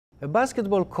A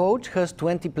basketball coach has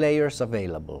 20 players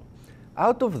available.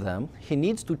 Out of them, he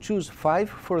needs to choose 5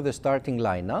 for the starting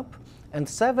lineup and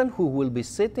 7 who will be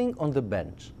sitting on the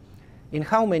bench. In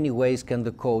how many ways can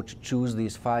the coach choose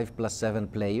these 5 plus 7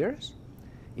 players?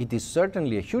 It is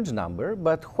certainly a huge number,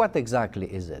 but what exactly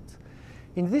is it?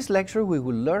 In this lecture, we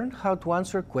will learn how to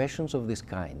answer questions of this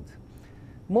kind.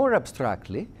 More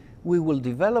abstractly, we will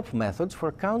develop methods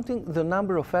for counting the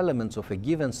number of elements of a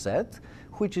given set,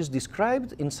 which is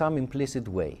described in some implicit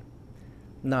way.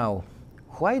 Now,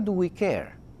 why do we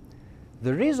care?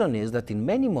 The reason is that in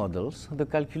many models, the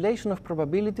calculation of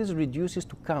probabilities reduces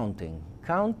to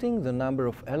counting the number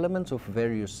of elements of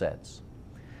various sets.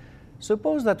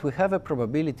 Suppose that we have a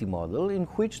probability model in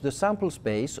which the sample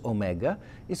space, omega,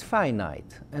 is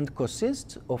finite and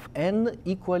consists of n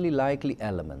equally likely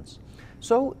elements.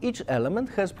 So each element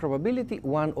has probability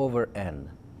 1 over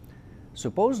n.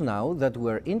 Suppose now that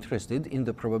we are interested in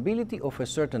the probability of a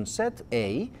certain set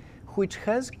A which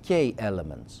has k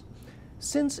elements.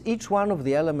 Since each one of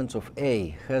the elements of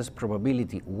A has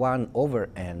probability 1 over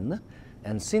n,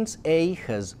 and since A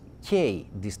has k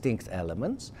distinct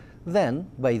elements, then,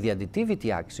 by the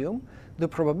additivity axiom, the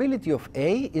probability of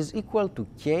A is equal to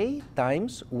k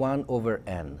times 1 over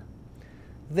n.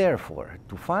 Therefore,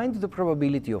 to find the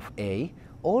probability of A,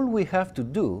 all we have to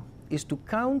do is to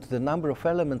count the number of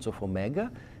elements of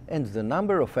omega and the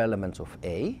number of elements of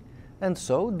A, and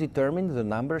so determine the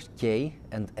numbers k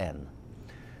and n.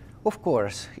 Of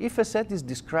course, if a set is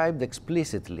described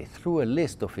explicitly through a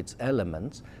list of its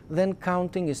elements, then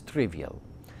counting is trivial.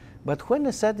 But when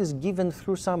a set is given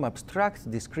through some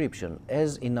abstract description,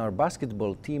 as in our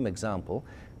basketball team example,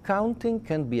 counting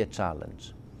can be a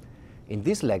challenge. In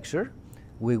this lecture,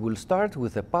 we will start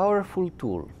with a powerful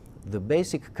tool, the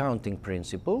basic counting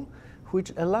principle,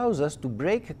 which allows us to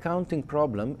break a counting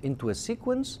problem into a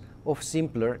sequence of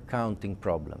simpler counting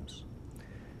problems.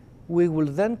 We will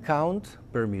then count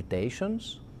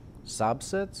permutations,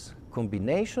 subsets,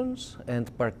 combinations,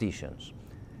 and partitions.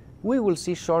 We will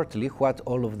see shortly what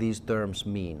all of these terms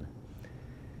mean.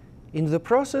 In the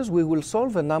process, we will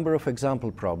solve a number of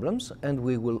example problems, and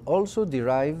we will also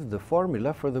derive the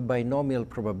formula for the binomial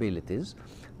probabilities,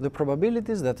 the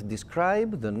probabilities that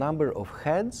describe the number of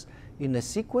heads in a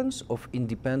sequence of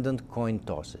independent coin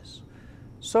tosses.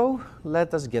 So,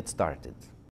 let us get started.